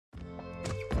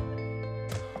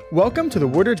Welcome to the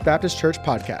Woodridge Baptist Church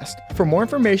podcast. For more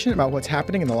information about what's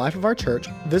happening in the life of our church,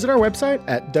 visit our website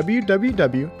at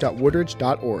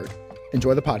www.woodridge.org.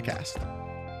 Enjoy the podcast.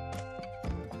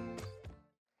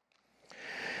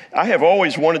 I have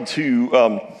always wanted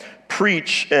to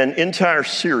preach an entire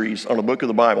series on a book of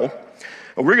the Bible.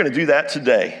 We're going to do that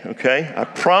today, okay? I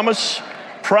promise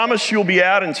you'll be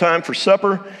out in time for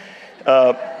supper.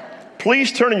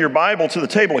 Please turn in your Bible to the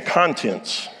table of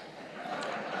contents.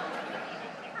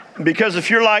 Because if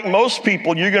you're like most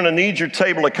people, you're going to need your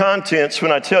table of contents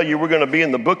when I tell you we're going to be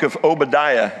in the book of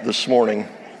Obadiah this morning.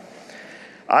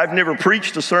 I've never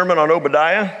preached a sermon on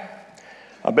Obadiah.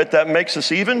 I bet that makes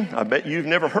us even. I bet you've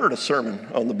never heard a sermon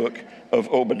on the book of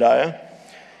Obadiah.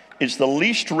 It's the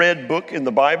least read book in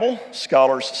the Bible,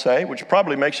 scholars say, which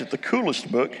probably makes it the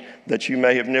coolest book that you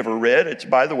may have never read. It's,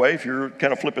 by the way, if you're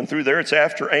kind of flipping through there, it's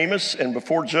after Amos and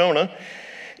before Jonah.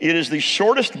 It is the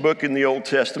shortest book in the Old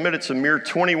Testament. It's a mere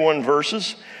 21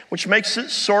 verses, which makes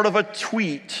it sort of a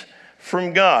tweet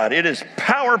from God. It is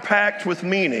power-packed with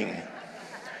meaning,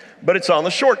 but it's on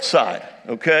the short side,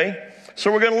 okay?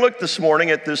 So we're going to look this morning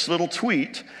at this little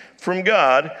tweet from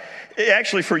God.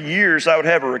 Actually, for years, I would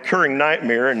have a recurring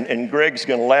nightmare, and Greg's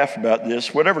going to laugh about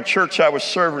this. Whatever church I was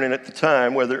serving in at the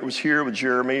time, whether it was here with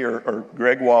Jeremy or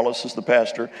Greg Wallace as the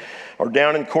pastor, or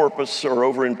down in Corpus or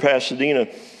over in Pasadena,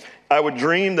 I would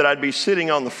dream that I'd be sitting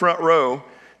on the front row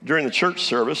during the church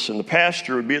service, and the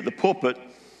pastor would be at the pulpit,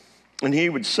 and he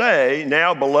would say,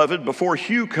 "Now, beloved, before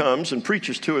Hugh comes and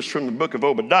preaches to us from the book of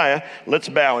Obadiah, let's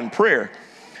bow in prayer."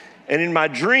 And in my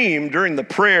dream, during the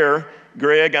prayer,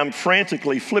 Greg, I'm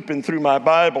frantically flipping through my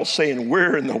Bible saying,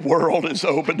 "Where in the world is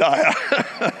Obadiah?"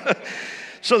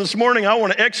 So this morning, I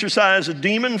want to exorcise a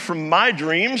demon from my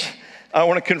dreams. I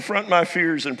want to confront my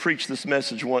fears and preach this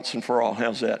message once and for all.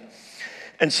 How's that?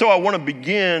 And so I want to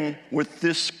begin with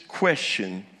this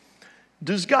question.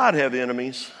 Does God have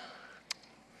enemies?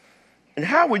 And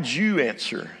how would you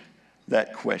answer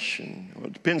that question? Well,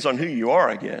 it depends on who you are,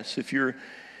 I guess. If you're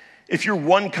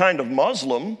one kind of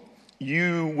Muslim,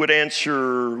 you would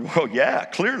answer, well, yeah,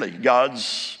 clearly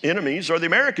God's enemies are the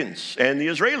Americans and the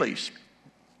Israelis.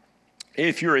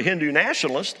 If you're a Hindu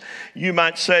nationalist, you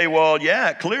might say, well,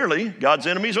 yeah, clearly God's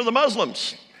enemies are the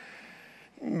Muslims.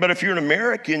 But if you're an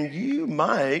American, you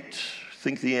might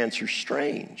think the answer's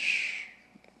strange.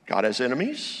 God has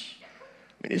enemies? I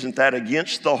mean, isn't that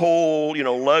against the whole,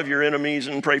 love your enemies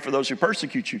and pray for those who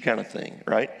persecute you kind of thing,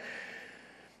 right?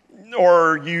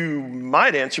 Or you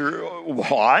might answer,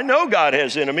 well, I know God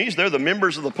has enemies. They're the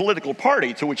members of the political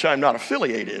party to which I'm not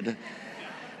affiliated.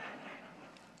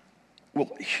 Well,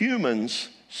 humans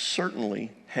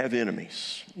certainly have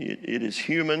enemies. It is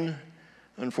human,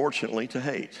 unfortunately, to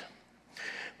hate.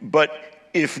 But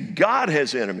if God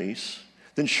has enemies,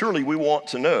 then surely we want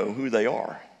to know who they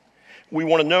are. We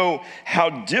want to know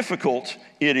how difficult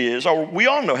it is, or we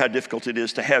all know how difficult it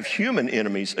is to have human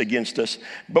enemies against us,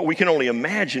 but we can only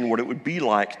imagine what it would be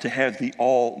like to have the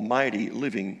almighty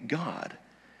living God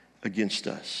against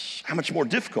us. How much more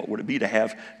difficult would it be to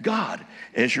have God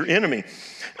as your enemy?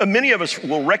 Many of us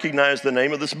will recognize the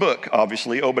name of this book,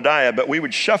 obviously, Obadiah, but we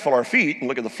would shuffle our feet and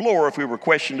look at the floor if we were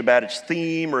questioned about its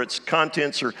theme or its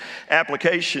contents or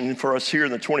application for us here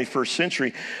in the 21st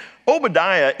century.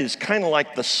 Obadiah is kind of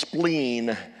like the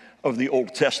spleen of the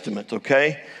Old Testament,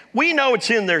 okay? We know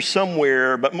it's in there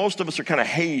somewhere, but most of us are kind of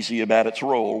hazy about its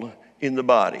role in the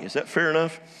body. Is that fair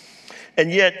enough? And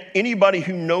yet, anybody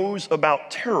who knows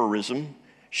about terrorism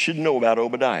should know about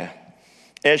Obadiah,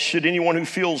 as should anyone who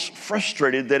feels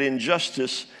frustrated that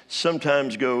injustice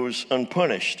sometimes goes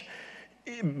unpunished.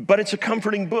 But it's a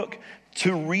comforting book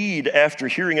to read after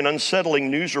hearing an unsettling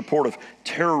news report of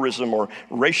terrorism or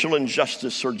racial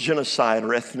injustice or genocide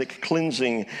or ethnic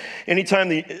cleansing. Anytime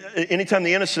the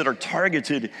innocent are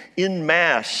targeted en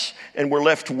masse and we're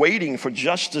left waiting for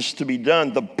justice to be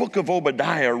done, the book of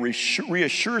Obadiah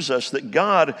reassures us that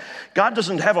God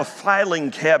doesn't have a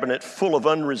filing cabinet full of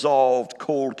unresolved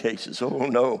cold cases. Oh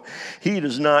no, He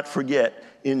does not forget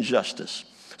injustice.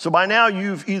 So by now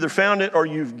you've either found it or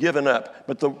you've given up.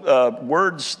 But the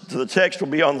words to the text will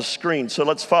be on the screen. So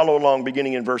let's follow along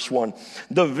beginning in verse 1.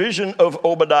 The vision of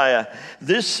Obadiah.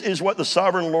 This is what the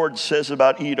sovereign Lord says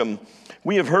about Edom.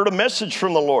 We have heard a message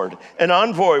from the Lord. An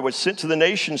envoy was sent to the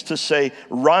nations to say,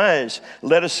 "Rise,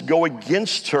 let us go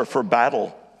against her for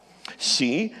battle.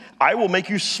 See, I will make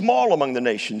you small among the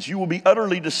nations. You will be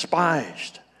utterly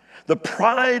despised. The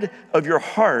pride of your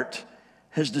heart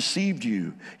has deceived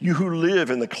you, you who live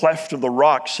in the cleft of the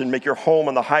rocks and make your home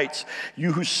on the heights,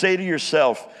 you who say to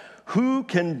yourself, who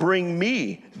can bring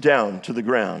me down to the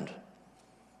ground?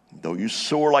 Though you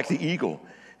soar like the eagle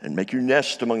and make your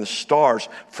nest among the stars,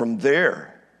 from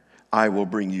there I will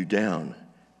bring you down,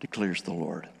 declares the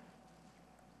Lord.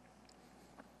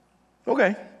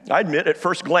 Okay, I admit at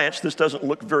first glance this doesn't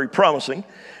look very promising.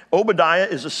 Obadiah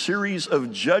is a series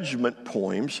of judgment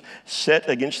poems set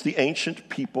against the ancient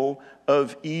people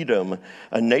of Edom,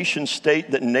 a nation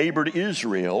state that neighbored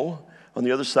Israel on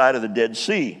the other side of the Dead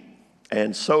Sea.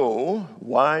 And so,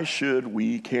 why should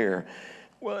we care?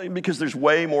 Well, because there's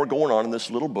way more going on in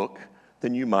this little book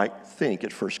than you might think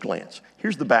at first glance.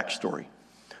 Here's the backstory.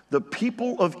 The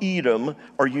people of Edom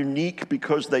are unique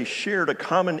because they shared a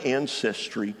common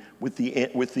ancestry with the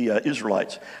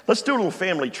Israelites. Let's do a little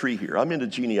family tree here. I'm into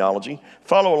genealogy.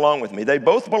 Follow along with me. They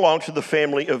both belong to the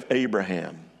family of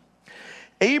Abraham.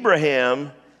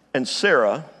 Abraham and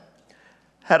Sarah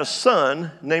had a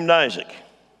son named Isaac.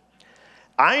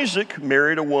 Isaac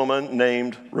married a woman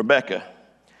named Rebekah,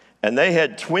 and they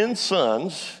had twin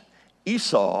sons,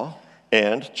 Esau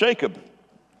and Jacob.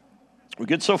 We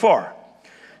good so far?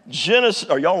 Genesis,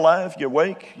 are y'all live? You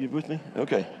awake? You with me?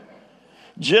 Okay.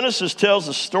 Genesis tells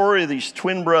the story of these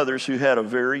twin brothers who had a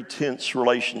very tense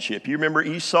relationship. You remember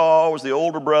Esau was the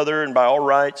older brother, and by all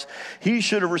rights, he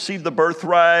should have received the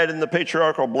birthright and the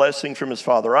patriarchal blessing from his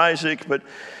father Isaac, but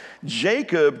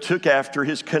Jacob took after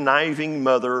his conniving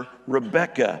mother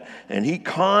Rebekah, and he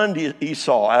conned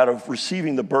Esau out of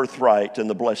receiving the birthright and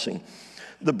the blessing.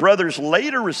 The brothers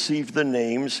later received the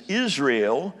names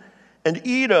Israel and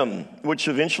Edom, which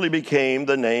eventually became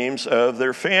the names of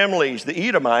their families. The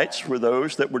Edomites were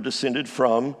those that were descended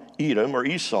from Edom or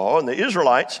Esau, and the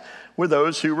Israelites were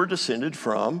those who were descended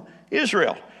from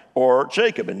Israel or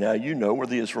Jacob. And now you know where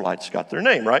the Israelites got their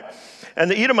name, right? And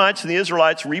the Edomites and the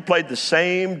Israelites replayed the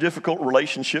same difficult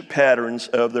relationship patterns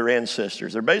of their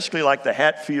ancestors. They're basically like the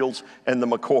Hatfields and the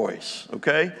McCoys,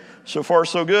 okay? So far,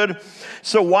 so good.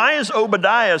 So why is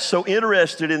Obadiah so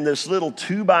interested in this little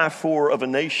 2x4 of a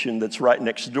nation that's right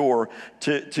next door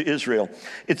to Israel?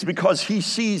 It's because he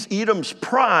sees Edom's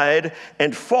pride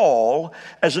and fall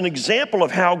as an example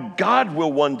of how God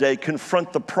will one day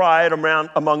confront the pride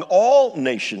among all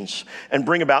nations and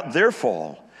bring about their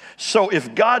fall. So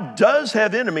if God does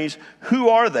have enemies, who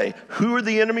are they? Who are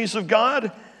the enemies of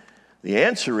God? The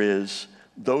answer is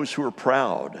those who are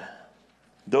proud.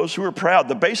 Those who are proud.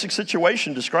 The basic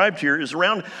situation described here is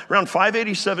around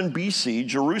 587 BC,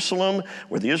 Jerusalem,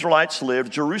 where the Israelites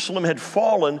lived, Jerusalem had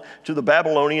fallen to the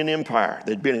Babylonian Empire.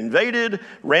 They'd been invaded,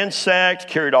 ransacked,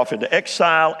 carried off into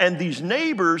exile, and these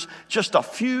neighbors just a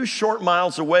few short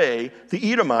miles away,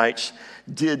 the Edomites,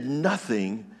 did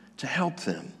nothing to help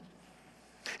them.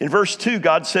 In verse 2,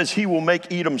 God says he will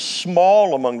make Edom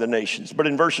small among the nations. But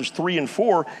in verses 3 and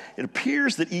 4, it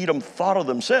appears that Edom thought of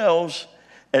themselves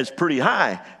as pretty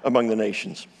high among the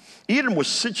nations. Edom was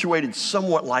situated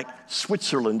somewhat like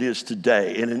Switzerland is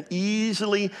today, in an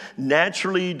easily,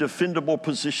 naturally defendable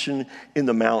position in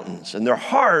the mountains. And their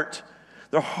heart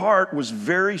was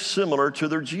very similar to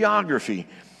their geography.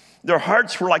 Their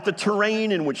hearts were like the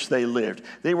terrain in which they lived.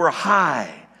 They were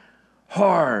high,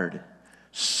 hard,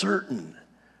 certain,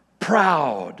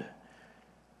 proud.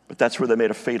 But that's where they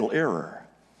made a fatal error.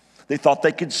 They thought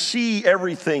they could see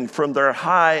everything from their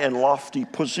high and lofty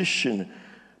position,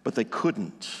 but they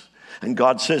couldn't. And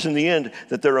God says in the end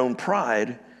that their own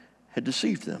pride had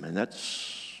deceived them. And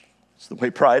that's the way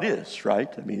pride is, right?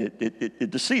 I mean,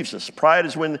 it deceives us. Pride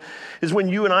is when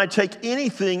you and I take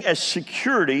anything as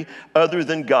security other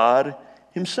than God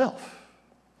himself.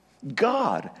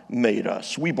 God made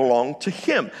us. We belong to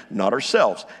him, not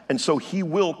ourselves. And so he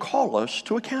will call us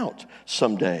to account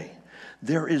someday.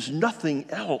 There is nothing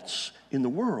else in the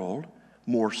world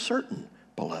more certain,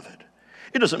 beloved.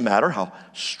 It doesn't matter how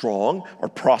strong or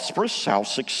prosperous, how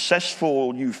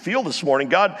successful you feel this morning.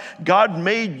 God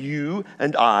made you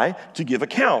and I to give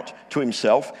account to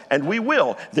himself, and we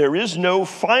will. There is no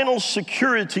final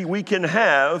security we can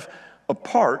have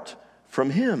apart from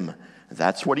him.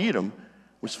 That's what Edom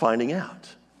was finding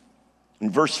out. In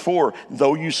verse 4,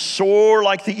 though you soar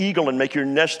like the eagle and make your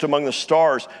nest among the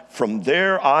stars, from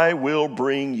there I will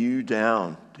bring you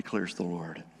down, declares the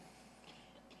Lord.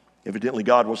 Evidently,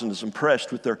 God wasn't as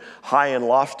impressed with their high and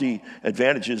lofty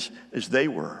advantages as they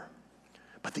were.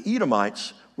 But the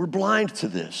Edomites were blind to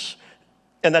this.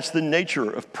 And that's the nature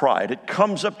of pride. It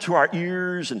comes up to our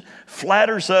ears and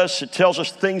flatters us. It tells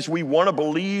us things we want to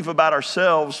believe about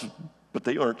ourselves, but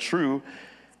they aren't true,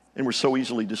 and we're so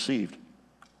easily deceived.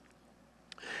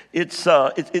 It's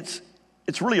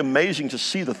really amazing to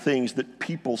see the things that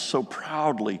people so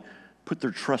proudly put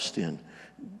their trust in.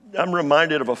 I'm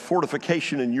reminded of a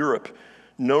fortification in Europe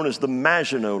known as the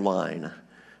Maginot Line.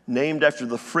 named after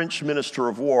the French Minister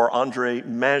of War, André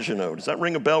Maginot. Does that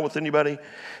ring a bell with anybody?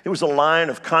 It was a line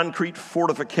of concrete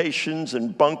fortifications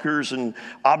and bunkers and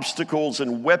obstacles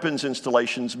and weapons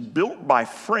installations built by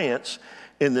France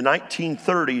in the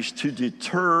 1930s to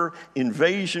deter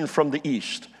invasion from the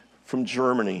east, from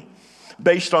Germany.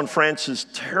 Based on France's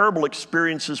terrible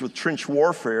experiences with trench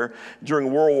warfare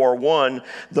during World War I,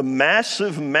 the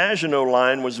massive Maginot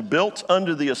Line was built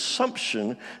under the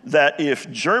assumption that if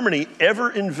Germany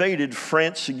ever invaded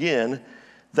France again,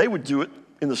 they would do it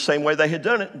in the same way they had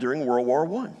done it during World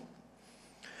War I.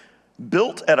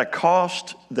 Built at a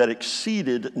cost that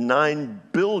exceeded $9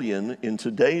 billion in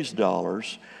today's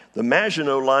dollars, the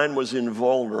Maginot Line was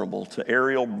invulnerable to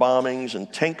aerial bombings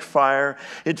and tank fire.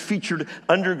 It featured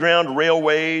underground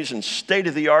railways and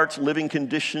state-of-the-art living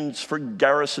conditions for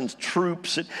garrisoned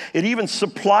troops. It even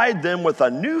supplied them with a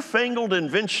newfangled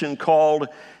invention called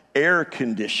air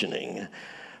conditioning.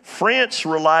 France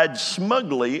relied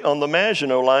smugly on the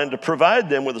Maginot Line to provide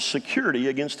them with a security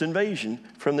against invasion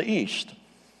from the east.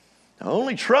 The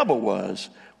only trouble was,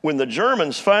 when the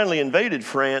Germans finally invaded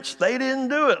France, they didn't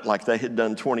do it like they had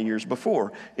done 20 years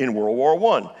before in World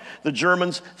War I. The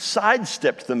Germans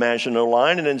sidestepped the Maginot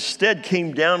Line and instead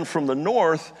came down from the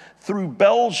north through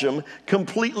Belgium,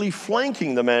 completely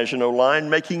flanking the Maginot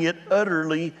Line, making it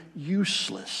utterly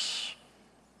useless.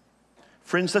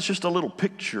 Friends, that's just a little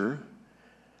picture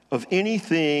of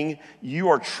anything you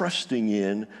are trusting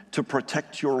in to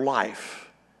protect your life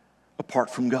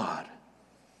apart from God.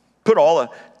 Put all the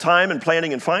time and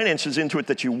planning and finances into it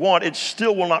that you want, it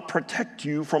still will not protect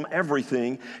you from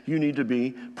everything you need to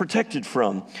be protected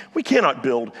from. We cannot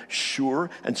build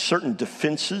sure and certain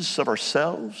defenses of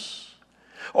ourselves.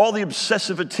 All the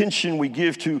obsessive attention we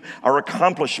give to our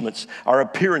accomplishments, our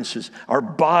appearances, our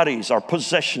bodies, our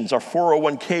possessions, our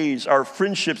 401ks, our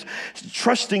friendships,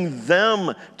 trusting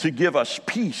them to give us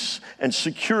peace and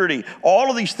security. All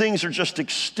of these things are just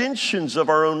extensions of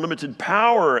our own limited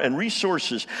power and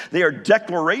resources. They are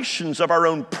declarations of our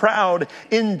own proud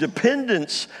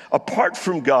independence apart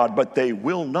from God, but they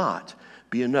will not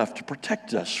be enough to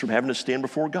protect us from having to stand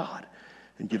before God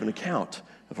and give an account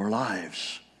of our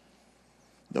lives.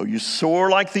 Though you soar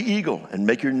like the eagle and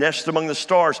make your nest among the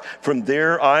stars, from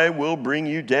there I will bring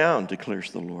you down,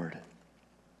 declares the Lord.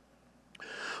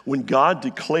 When God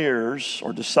declares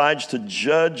or decides to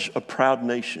judge a proud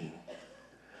nation,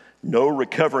 no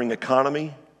recovering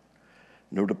economy,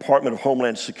 no Department of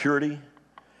Homeland Security,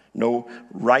 no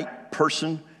right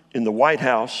person in the White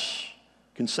House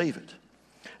can save it.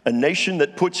 A nation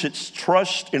that puts its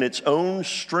trust in its own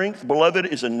strength, beloved,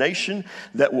 is a nation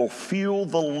that will feel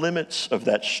the limits of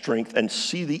that strength and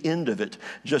see the end of it,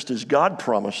 just as God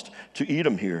promised to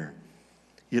Edom here.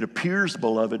 It appears,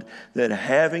 beloved, that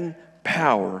having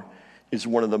power is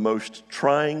one of the most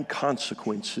trying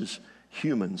consequences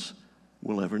humans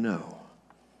will ever know.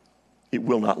 It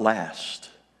will not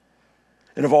last.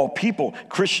 And of all people,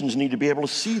 Christians need to be able to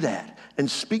see that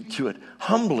and speak to it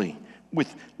humbly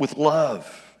with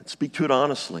love. And speak to it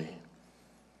honestly.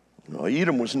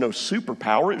 Edom was no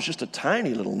superpower. It was just a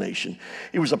tiny little nation.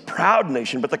 It was a proud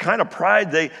nation, but the kind of pride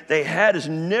they had is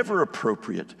never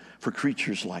appropriate for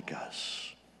creatures like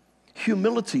us.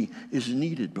 Humility is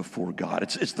needed before God.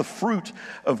 It's the fruit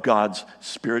of God's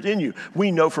Spirit in you. We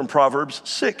know from Proverbs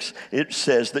 6, it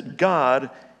says that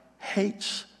God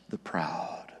hates the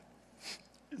proud.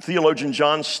 Theologian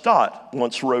John Stott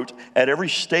once wrote, at every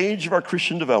stage of our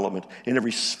Christian development, in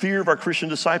every sphere of our Christian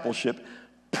discipleship,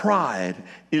 pride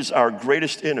is our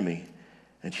greatest enemy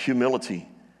and humility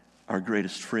our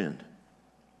greatest friend.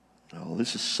 Oh,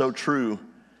 this is so true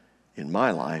in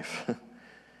my life.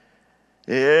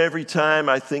 Every time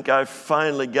I think I've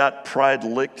finally got pride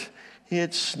licked,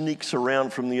 it sneaks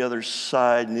around from the other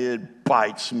side and it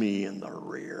bites me in the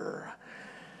rear.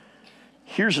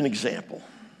 Here's an example.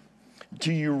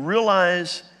 Do you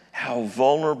realize how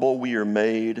vulnerable we are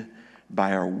made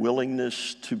by our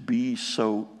willingness to be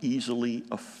so easily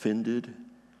offended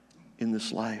in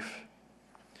this life?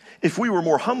 If we were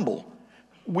more humble,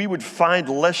 we would find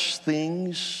less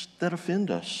things that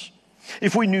offend us.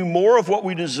 If we knew more of what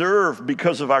we deserve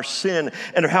because of our sin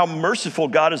and of how merciful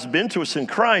God has been to us in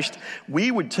Christ,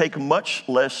 we would take much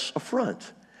less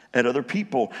affront at other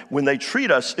people when they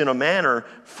treat us in a manner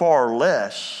far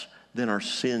less than our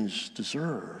sins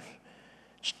deserve.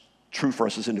 It's true for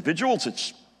us as individuals.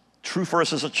 It's true for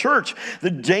us as a church.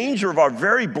 The danger of our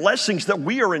very blessings that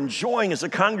we are enjoying as a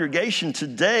congregation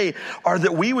today are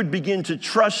that we would begin to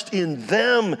trust in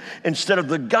them instead of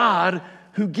the God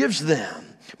who gives them.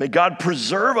 May God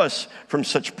preserve us from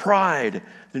such pride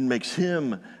that makes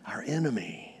him our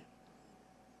enemy.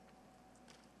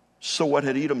 So what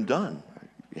had Edom done?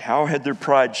 How had their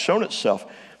pride shown itself?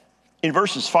 In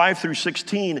verses 5 through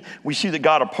 16, we see that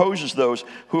God opposes those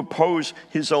who oppose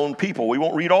his own people. We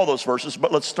won't read all those verses,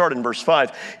 but let's start in verse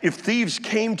 5. If thieves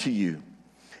came to you,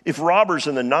 if robbers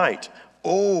in the night,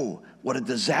 oh, what a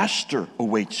disaster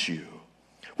awaits you.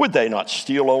 Would they not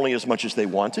steal only as much as they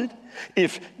wanted?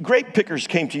 If grape pickers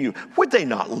came to you, would they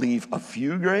not leave a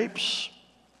few grapes?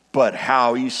 But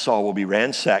how Esau will be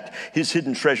ransacked, his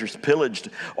hidden treasures pillaged.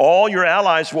 All your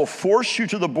allies will force you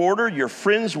to the border. Your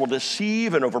friends will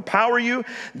deceive and overpower you.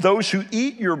 Those who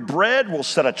eat your bread will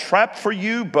set a trap for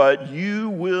you, but you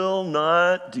will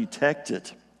not detect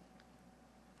it.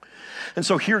 And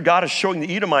so here God is showing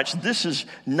the Edomites, this is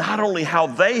not only how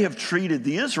they have treated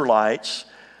the Israelites,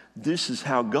 this is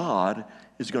how God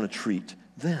is going to treat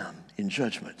them in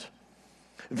judgment.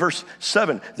 Verse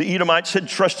 7, the Edomites had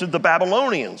trusted the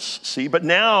Babylonians, see, but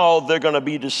now they're going to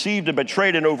be deceived and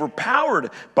betrayed and overpowered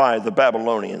by the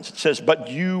Babylonians. It says, but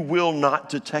you will not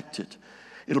detect it.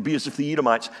 It'll be as if the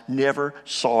Edomites never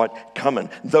saw it coming.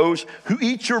 Those who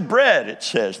eat your bread, it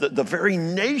says, that the very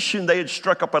nation they had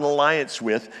struck up an alliance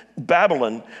with,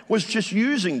 Babylon, was just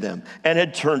using them and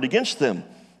had turned against them.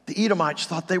 The Edomites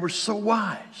thought they were so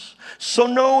wise, so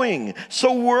knowing,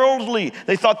 so worldly.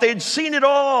 They thought they had seen it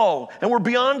all and were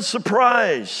beyond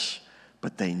surprise,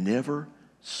 but they never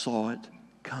saw it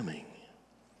coming.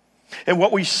 And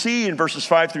what we see in verses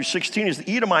 5 through 16 is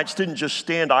the Edomites didn't just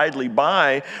stand idly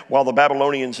by while the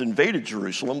Babylonians invaded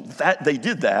Jerusalem. They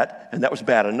did that, and that was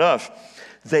bad enough.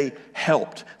 They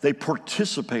helped. They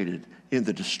participated in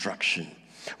the destruction.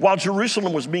 While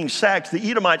Jerusalem was being sacked, the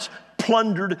Edomites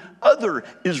plundered other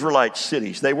Israelite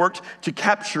cities. They worked to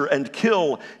capture and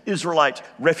kill Israelite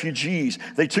refugees.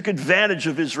 They took advantage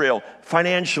of Israel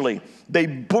financially. They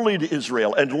bullied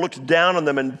Israel and looked down on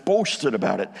them and boasted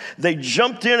about it. They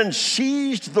jumped in and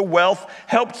seized the wealth,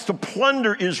 helped to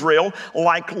plunder Israel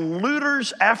like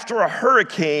looters after a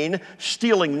hurricane,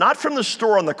 stealing not from the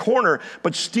store on the corner,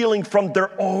 but stealing from their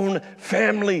own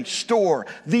family store.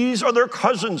 These are their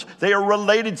cousins. They are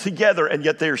related together, and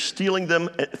yet they are stealing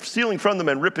from them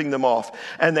and ripping them off.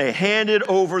 And they handed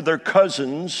over their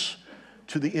cousins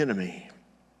to the enemy.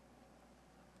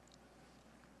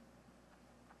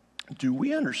 Do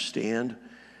we understand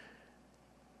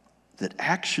that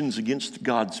actions against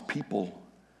God's people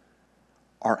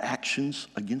are actions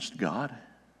against God?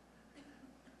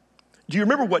 Do you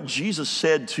remember what Jesus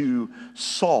said to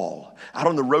Saul out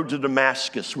on the road to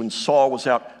Damascus when Saul was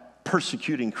out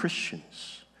persecuting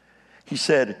Christians? He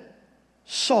said,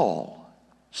 Saul,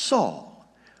 Saul,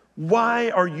 why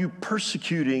are you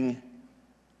persecuting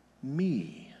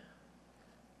me?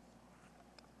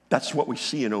 That's what we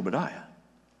see in Obadiah.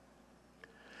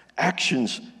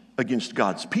 Actions against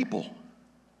God's people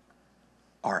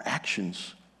are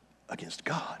actions against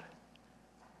God.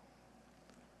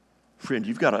 Friend,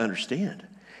 you've got to understand,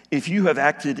 if you have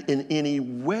acted in any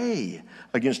way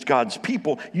against God's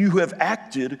people, you have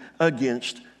acted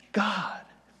against God.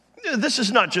 This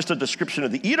is not just a description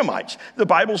of the Edomites. The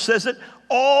Bible says that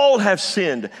all have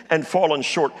sinned and fallen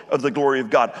short of the glory of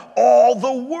God. All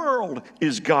the world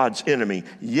is God's enemy.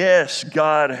 Yes,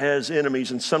 God has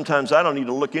enemies, and sometimes I don't need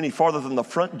to look any farther than the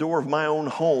front door of my own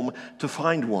home to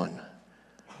find one.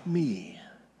 Me.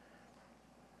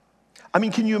 I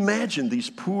mean, can you imagine these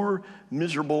poor,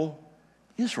 miserable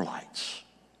Israelites?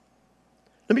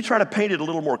 Let me try to paint it a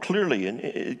little more clearly,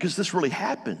 because this really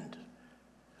happened.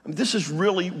 I mean, this is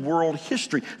really world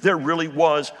history. There really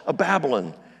was a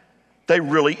Babylon. They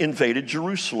really invaded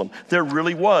Jerusalem. There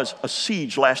really was a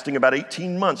siege lasting about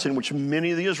 18 months in which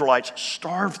many of the Israelites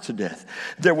starved to death.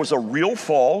 There was a real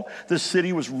fall. The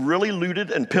city was really looted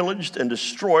and pillaged and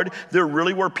destroyed. There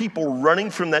really were people running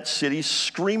from that city,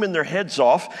 screaming their heads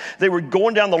off. They were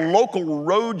going down the local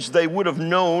roads they would have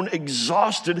known,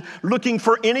 exhausted, looking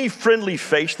for any friendly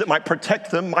face that might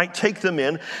protect them, might take them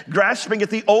in, grasping at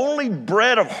the only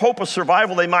bread of hope of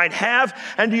survival they might have.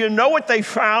 And do you know what they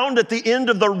found at the end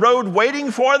of the road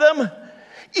waiting for them?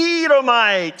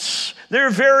 Edomites, their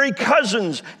very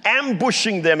cousins,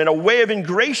 ambushing them in a way of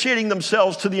ingratiating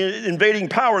themselves to the invading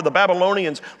power, the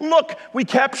Babylonians. Look, we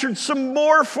captured some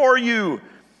more for you.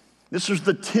 This was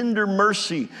the tender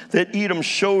mercy that Edom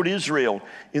showed Israel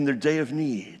in their day of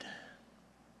need.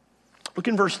 Look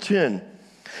in verse 10.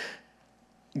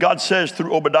 God says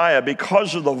through Obadiah,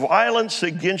 because of the violence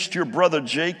against your brother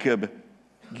Jacob,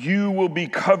 you will be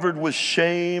covered with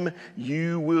shame.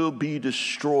 You will be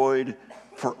destroyed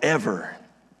forever.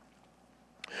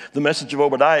 The message of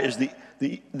Obadiah is the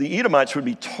Edomites would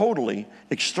be totally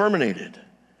exterminated.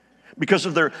 because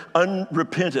of their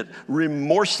unrepentant,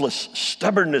 remorseless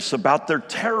stubbornness about their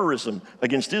terrorism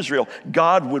against Israel,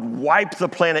 God would wipe the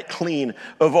planet clean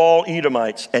of all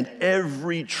Edomites and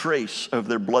every trace of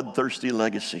their bloodthirsty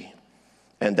legacy.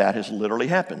 And that has literally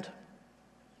happened.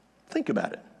 Think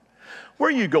about it. Where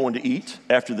are you going to eat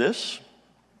after this?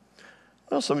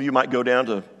 Well, some of you might go down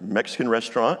to a Mexican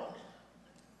restaurant.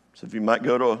 Some of you might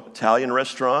go to an Italian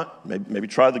restaurant, maybe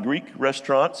try the Greek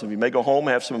restaurant. Some of you may go home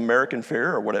and have some American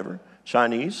fare or whatever,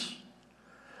 Chinese.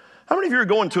 How many of you are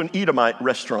going to an Edomite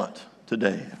restaurant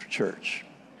today after church?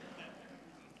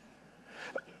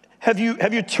 Have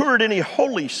you toured any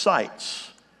holy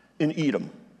sites in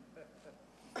Edom?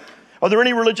 Are there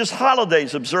any religious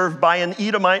holidays observed by an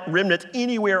Edomite remnant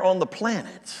anywhere on the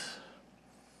planet?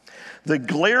 The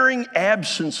glaring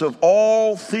absence of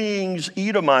all things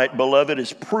Edomite, beloved,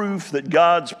 is proof that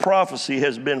God's prophecy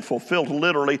has been fulfilled.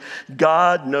 Literally,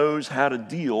 God knows how to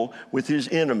deal with his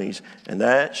enemies, and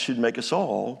that should make us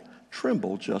all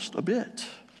tremble just a bit.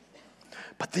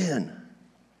 But then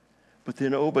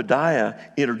Obadiah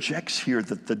interjects here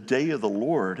that the day of the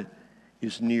Lord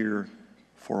is near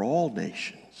for all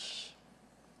nations.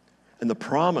 And the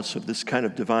promise of this kind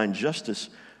of divine justice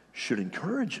should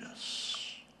encourage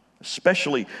us,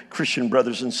 especially Christian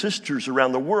brothers and sisters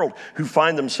around the world who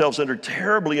find themselves under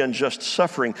terribly unjust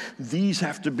suffering. These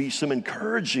have to be some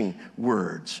encouraging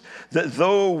words, that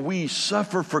though we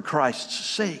suffer for Christ's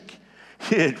sake,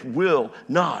 it will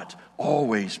not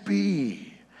always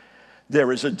be.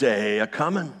 There is a day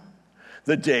a-coming,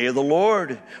 the day of the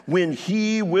Lord, when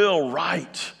he will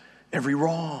right every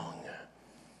wrong.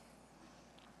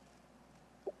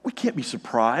 We can't be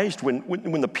surprised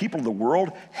when the people of the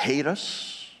world hate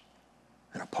us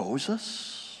and oppose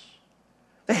us.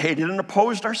 They hated and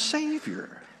opposed our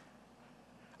Savior.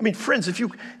 I mean, friends, if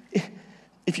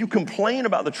you complain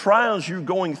about the trials you're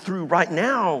going through right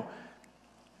now,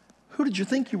 who did you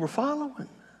think you were following?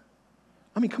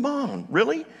 I mean, come on,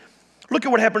 really? Look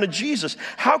at what happened to Jesus.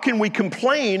 How can we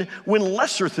complain when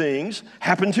lesser things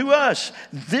happen to us?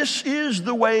 This is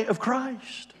the way of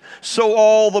Christ. So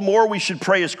all the more we should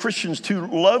pray as Christians to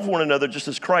love one another just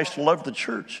as Christ loved the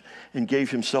church and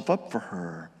gave himself up for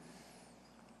her.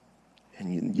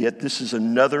 And yet this is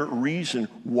another reason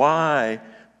why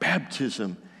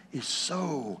baptism is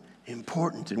so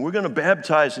important. And we're going to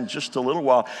baptize in just a little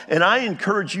while. And I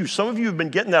encourage you, some of you have been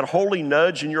getting that holy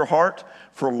nudge in your heart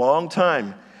for a long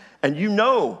time. And you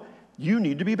know you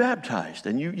need to be baptized.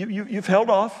 And you've held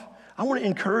off. I want to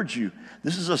encourage you.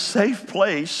 This is a safe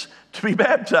place to be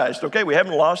baptized. Okay, we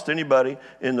haven't lost anybody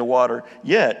in the water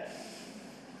yet.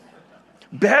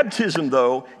 Baptism,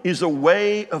 though, is a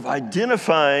way of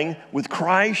identifying with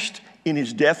Christ in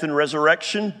his death and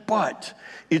resurrection, but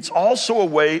it's also a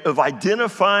way of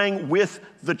identifying with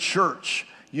the church,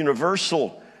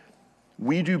 universal.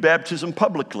 We do baptism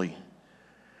publicly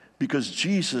because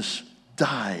Jesus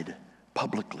died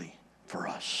publicly for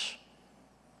us.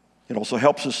 It also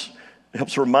helps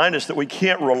remind us that we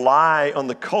can't rely on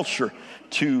the culture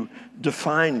to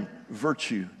define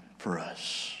virtue for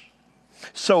us.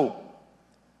 So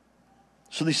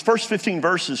these first 15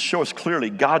 verses show us clearly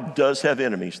God does have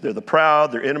enemies. They're the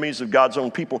proud, they're enemies of God's own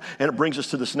people. And it brings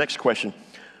us to this next question.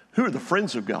 Who are the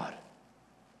friends of God?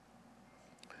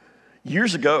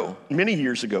 Years ago, many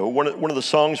years ago, one of the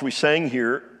songs we sang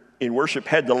here in worship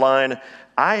had the line,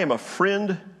 I am a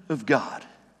friend of God.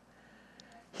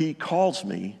 He calls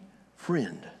me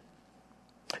friend.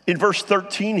 In verse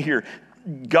 13 here,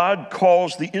 God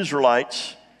calls the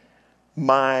Israelites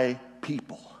my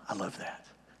people. I love that.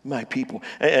 My people.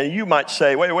 And you might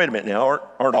say, wait a minute now,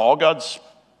 aren't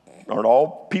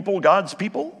all people God's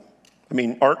people? I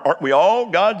mean, aren't we all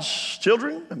God's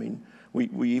children? I mean,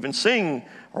 we even sing,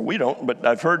 or we don't, but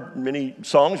I've heard many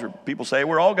songs where people say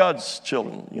we're all God's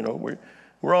children. You know,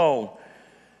 we're all,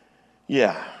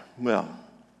 yeah, well,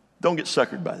 don't get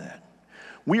suckered by that.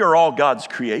 We are all God's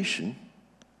creation.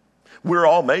 We're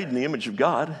all made in the image of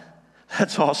God.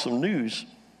 That's awesome news.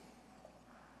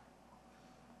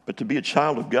 But to be a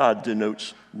child of God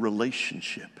denotes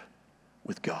relationship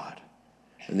with God.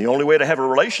 And the only way to have a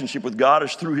relationship with God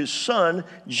is through his Son,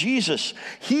 Jesus.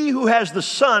 He who has the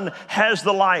Son has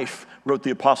the life, wrote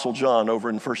the Apostle John over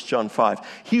in 1 John 5.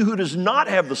 He who does not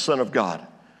have the Son of God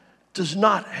does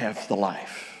not have the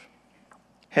life.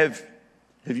 Have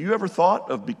you ever thought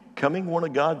of becoming one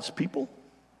of God's people?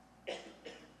 You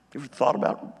ever thought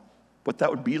about what that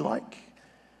would be like?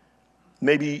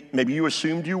 Maybe you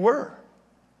assumed you were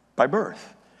by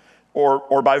birth,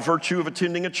 or by virtue of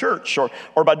attending a church,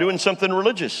 or by doing something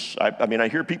religious. I mean, I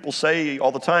hear people say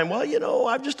all the time, well,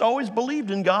 I've just always believed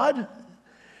in God.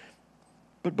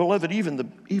 But beloved, even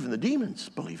the demons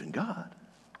believe in God.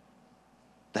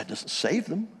 That doesn't save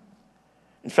them.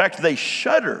 In fact, they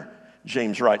shudder,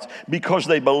 James writes, because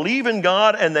they believe in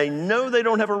God and they know they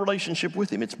don't have a relationship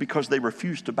with him. It's because they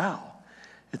refuse to bow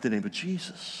at the name of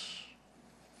Jesus.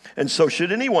 And so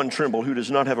should anyone tremble who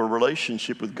does not have a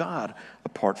relationship with God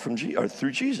apart from or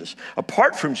through Jesus.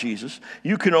 Apart from Jesus,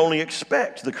 you can only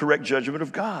expect the correct judgment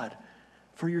of God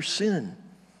for your sin.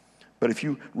 But if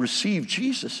you receive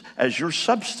Jesus as your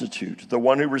substitute, the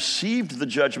one who received the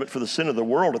judgment for the sin of the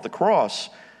world at the cross,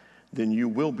 then you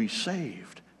will be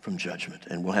saved from judgment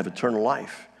and will have eternal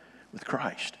life with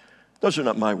Christ. Those are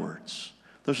not my words.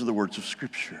 Those are the words of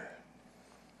Scripture.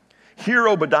 Here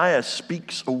Obadiah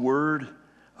speaks a word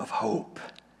of hope.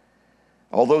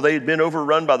 Although they had been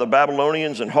overrun by the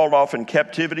Babylonians and hauled off in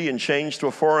captivity and changed to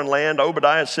a foreign land,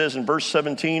 Obadiah says in verse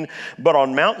 17, "But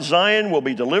on Mount Zion will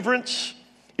be deliverance,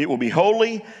 it will be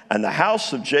holy, and the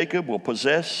house of Jacob will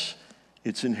possess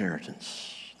its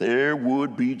inheritance." There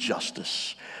would be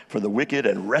justice for the wicked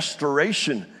and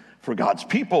restoration for God's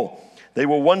people. They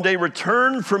will one day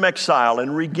return from exile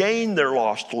and regain their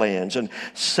lost lands. And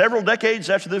several decades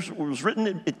after this was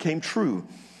written, it came true.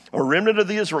 A remnant of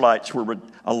the Israelites were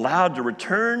allowed to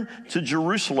return to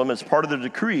Jerusalem as part of the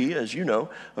decree, as you know,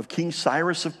 of King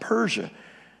Cyrus of Persia,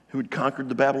 who had conquered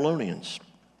the Babylonians.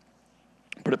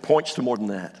 But it points to more than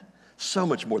that. So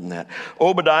much more than that.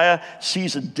 Obadiah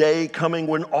sees a day coming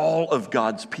when all of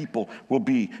God's people will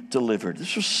be delivered.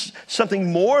 This was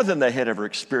something more than they had ever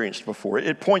experienced before.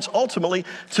 It points ultimately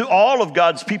to all of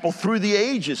God's people through the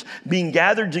ages being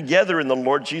gathered together in the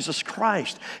Lord Jesus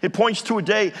Christ. It points to a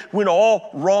day when all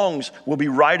wrongs will be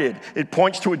righted. It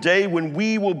points to a day when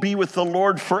we will be with the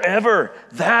Lord forever.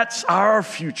 That's our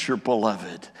future,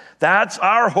 beloved. That's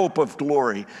our hope of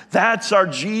glory. That's our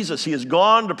Jesus. He has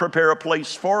gone to prepare a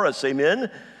place for us.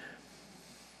 Amen?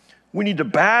 We need to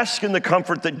bask in the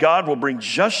comfort that God will bring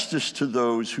justice to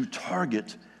those who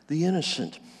target the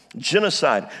innocent.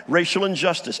 Genocide, racial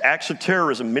injustice, acts of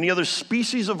terrorism, many other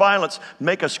species of violence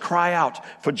make us cry out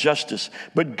for justice.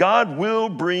 But God will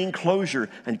bring closure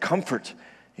and comfort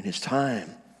in His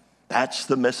time. That's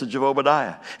the message of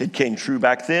Obadiah. It came true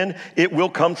back then. It will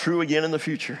come true again in the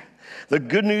future. The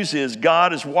good news is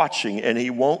God is watching and He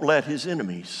won't let His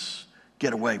enemies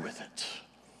get away with it.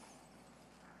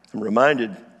 I'm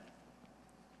reminded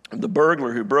of the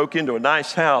burglar who broke into a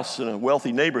nice house in a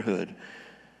wealthy neighborhood.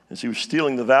 As he was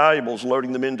stealing the valuables,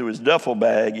 loading them into his duffel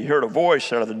bag, he heard a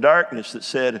voice out of the darkness that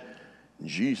said,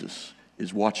 "Jesus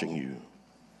is watching you."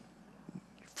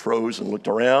 He froze and looked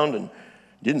around and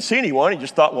didn't see anyone. He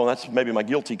just thought, well, that's maybe my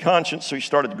guilty conscience. So he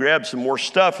started to grab some more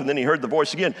stuff, and then he heard the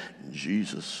voice again,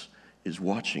 "Jesus is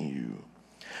watching you."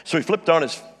 So he flipped on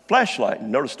his flashlight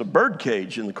and noticed a bird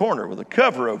cage in the corner with a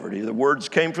cover over it. The words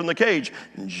came from the cage,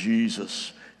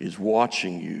 "Jesus is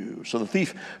watching you." So the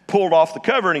thief pulled off the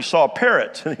cover and he saw a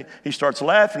parrot. He starts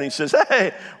laughing. He says,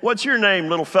 "Hey, what's your name,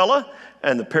 little fella?"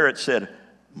 And the parrot said,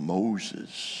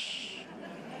 "Moses."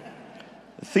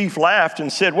 The thief laughed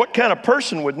and said, "What kind of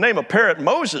person would name a parrot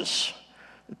Moses?"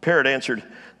 The parrot answered,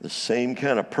 "The same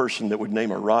kind of person that would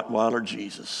name a Rottweiler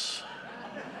Jesus."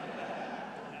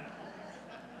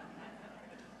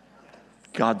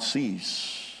 God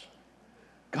sees.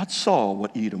 God saw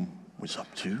what Edom was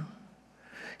up to.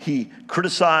 He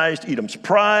criticized Edom's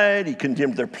pride, he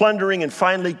condemned their plundering, and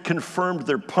finally confirmed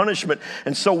their punishment.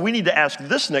 And so we need to ask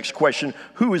this next question: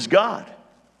 who is God?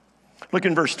 Look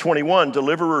in verse 21.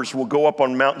 Deliverers will go up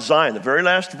on Mount Zion, the very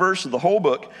last verse of the whole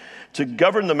book, to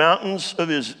govern the mountains of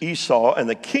Esau, and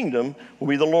the kingdom will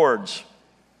be the Lord's.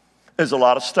 There's a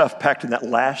lot of stuff packed in that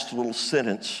last little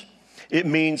sentence. It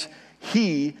means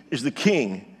He is the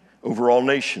king over all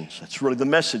nations. That's really the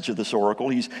message of this oracle.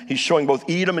 He's showing both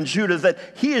Edom and Judah that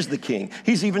He is the king.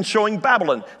 He's even showing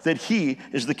Babylon that He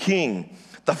is the king.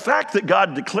 The fact that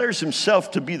God declares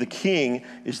Himself to be the king,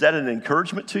 is that an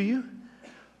encouragement to you?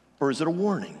 Or is it a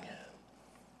warning?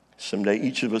 Someday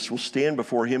each of us will stand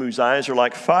before Him whose eyes are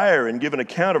like fire and give an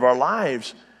account of our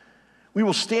lives. We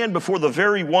will stand before the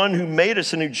very one who made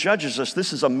us and who judges us.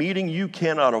 This is a meeting you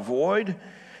cannot avoid.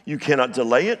 You cannot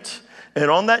delay it. And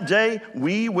on that day,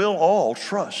 we will all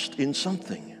trust in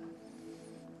something.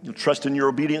 You'll trust in your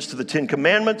obedience to the 10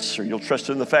 Commandments, or you'll trust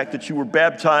in the fact that you were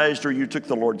baptized or you took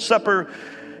the Lord's Supper.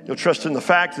 You'll trust in the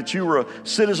fact that you were a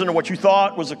citizen of what you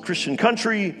thought was a Christian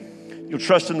country. You'll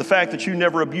trust in the fact that you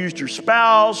never abused your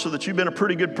spouse, so that you've been a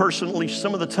pretty good person at least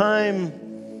some of the time.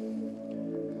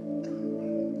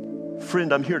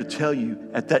 Friend, I'm here to tell you,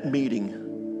 at that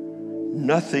meeting,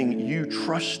 nothing you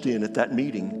trust in at that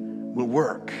meeting will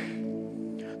work.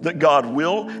 That God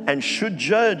will and should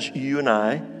judge you and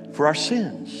I for our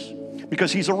sins.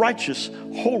 because he's a righteous,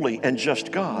 holy, and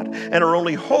just God. And our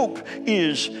only hope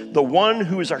is the one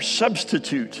who is our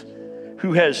substitute,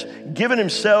 who has given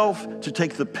himself to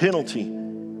take the penalty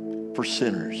for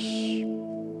sinners.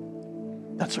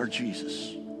 That's our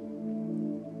Jesus.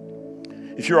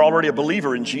 If you're already a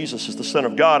believer in Jesus as the Son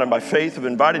of God and by faith have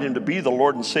invited him to be the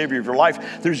Lord and Savior of your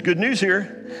life, there's good news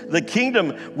here. The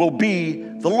kingdom will be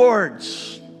the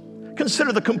Lord's.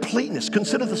 Consider the completeness,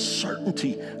 consider the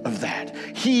certainty of that.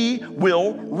 He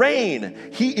will reign.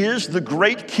 He is the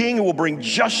great king who will bring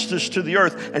justice to the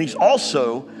earth, and he's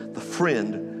also the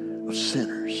friend of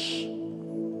sinners.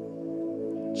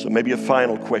 So maybe a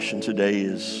final question today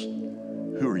is,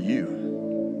 who are you?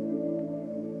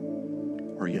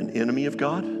 Are you an enemy of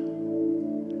God?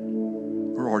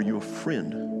 Or are you a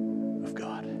friend of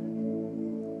God?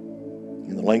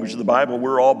 In the language of the Bible,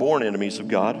 we're all born enemies of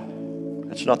God.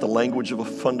 That's not the language of a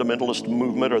fundamentalist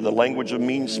movement or the language of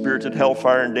mean-spirited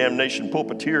hellfire and damnation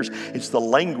pulpiteers. It's the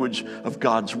language of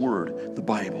God's word, the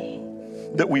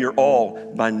Bible, that we are all,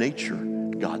 by nature,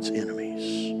 God's enemies.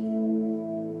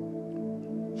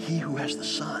 He who has the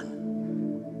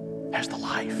Son has the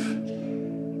life.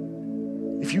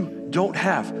 If you don't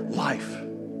have life,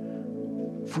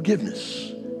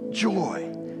 forgiveness,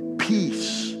 joy,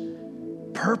 peace,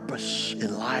 purpose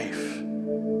in life,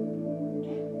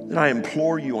 then I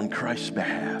implore you on Christ's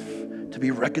behalf to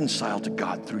be reconciled to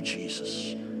God through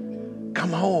Jesus.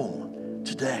 Come home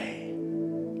today.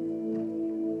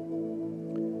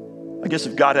 I guess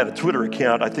if God had a Twitter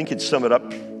account, I think he'd sum it up,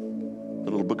 the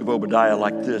little book of Obadiah,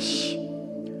 like this: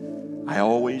 I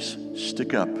always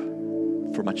stick up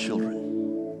for my children.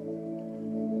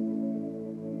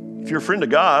 If you're a friend of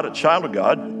God, a child of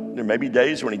God, there may be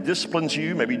days when he disciplines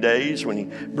you, maybe days when he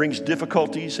brings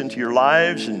difficulties into your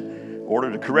lives in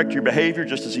order to correct your behavior,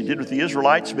 just as he did with the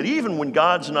Israelites. But even when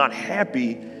God's not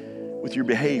happy with your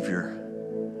behavior,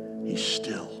 he's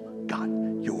still got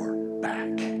your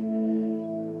back.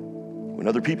 When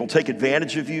other people take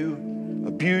advantage of you,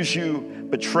 abuse you,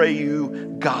 betray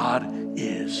you, God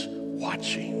is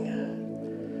watching.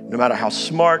 No matter how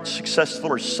smart,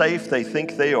 successful, or safe they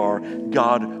think they are,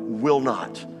 God will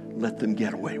not let them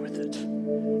get away with it.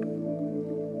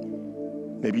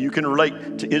 Maybe you can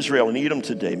relate to Israel and Edom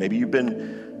today. Maybe you've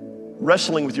been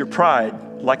wrestling with your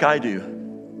pride like I do.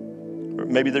 Or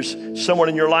maybe there's someone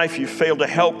in your life you failed to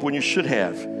help when you should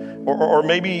have. Or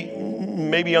maybe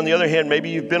on the other hand, maybe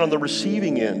you've been on the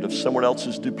receiving end of someone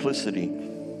else's duplicity.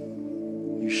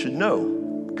 You should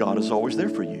know God is always there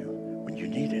for you when you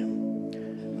need him.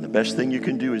 And the best thing you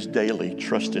can do is daily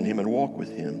trust in him and walk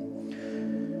with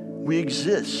him. We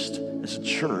exist as a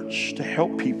church to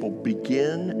help people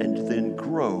begin and then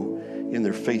grow in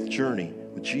their faith journey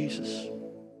with Jesus.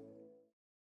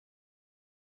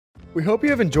 We hope you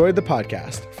have enjoyed the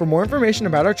podcast. For more information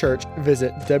about our church,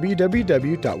 visit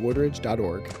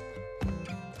www.woodridge.org.